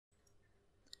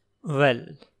Well,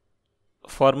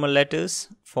 formal letters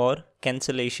for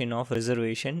cancellation of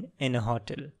reservation in a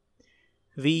hotel.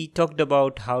 We talked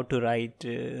about how to write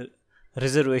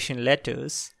reservation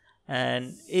letters,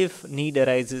 and if need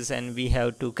arises and we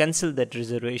have to cancel that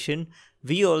reservation,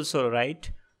 we also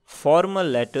write formal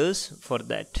letters for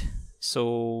that.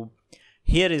 So,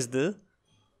 here is the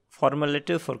formal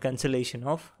letter for cancellation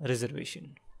of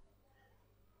reservation.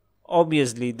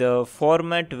 Obviously, the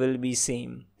format will be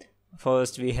same.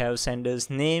 First, we have sender's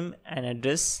name and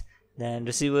address, then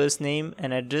receiver's name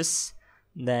and address,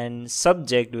 then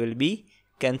subject will be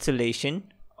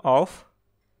cancellation of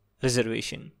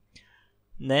reservation,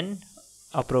 then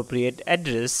appropriate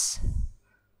address,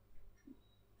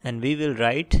 and we will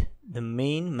write the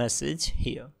main message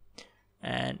here,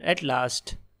 and at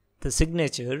last the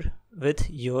signature with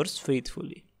yours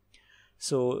faithfully.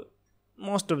 So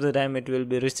most of the time it will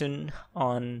be written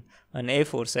on an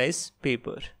A4 size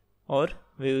paper, or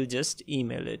we will just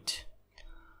email it.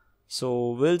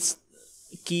 So we'll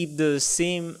keep the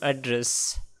same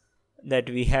address that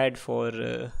we had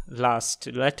for last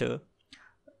letter.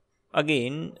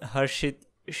 Again, Harshit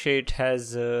Sheth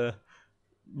has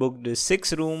booked a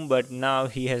 6 room, but now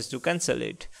he has to cancel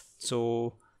it.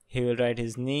 So he will write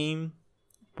his name,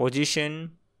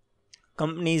 position,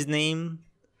 company's name,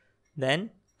 then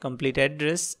complete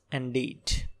address and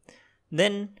date.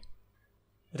 Then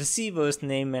receiver's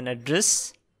name and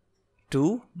address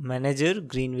to manager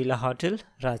Green Villa Hotel,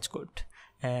 Rajkot.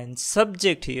 And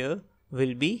subject here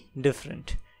will be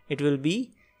different. It will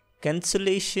be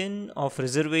cancellation of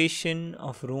reservation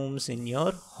of rooms in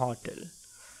your hotel.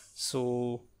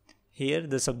 So here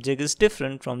the subject is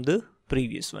different from the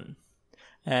previous one.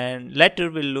 And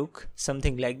letter will look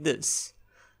something like this.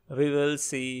 We will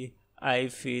say, I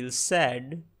feel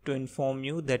sad to inform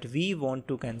you that we want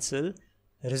to cancel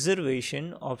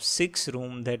reservation of 6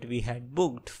 room that we had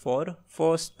booked for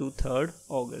 1st to 3rd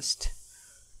August.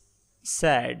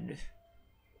 Sad.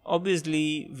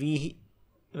 Obviously,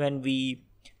 when we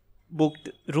booked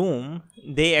room,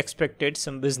 they expected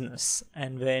some business,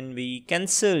 and when we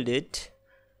cancelled it,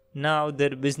 now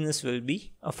their business will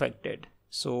be affected.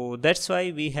 So that's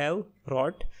why we have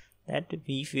wrote that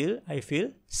I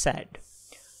feel sad.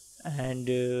 And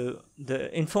the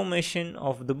information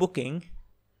of the booking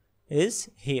is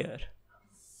here.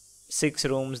 6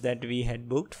 rooms that we had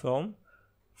booked from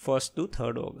 1st to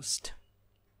 3rd August.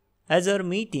 As our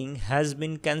meeting has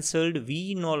been cancelled,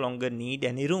 we no longer need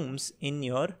any rooms in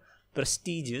your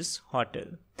prestigious hotel.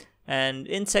 And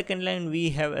in second line,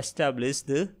 we have established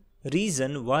the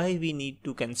reason why we need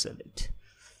to cancel it.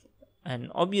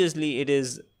 And obviously, it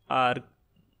is our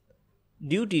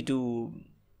duty to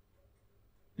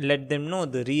let them know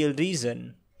the real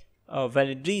reason, a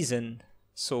valid reason.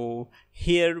 So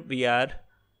here we are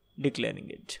declaring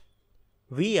it.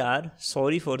 We are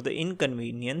sorry for the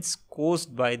inconvenience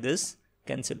caused by this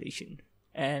cancellation.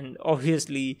 And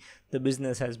obviously the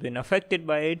business has been affected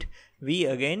by it. We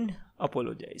again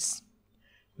apologize.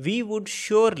 We would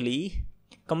surely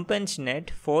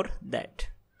compensate for that.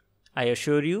 I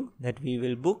assure you that we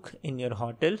will book in your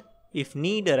hotel if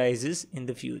need arises in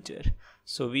the future.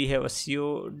 So we have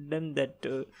assured them that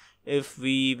if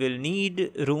we will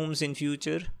need rooms in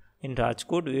future in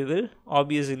Rajkot, we will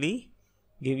obviously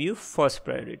give you first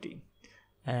priority.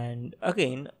 And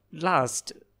again,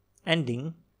 last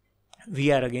ending,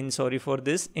 we are again sorry for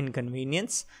this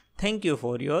inconvenience. Thank you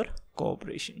for your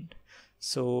cooperation.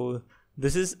 So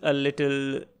this is a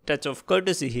little touch of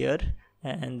courtesy here,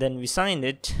 and then we sign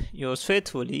it, yours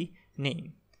faithfully,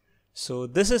 name. So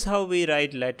this is how we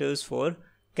write letters for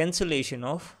cancellation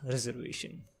of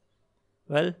reservation.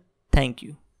 Well, thank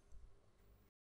you.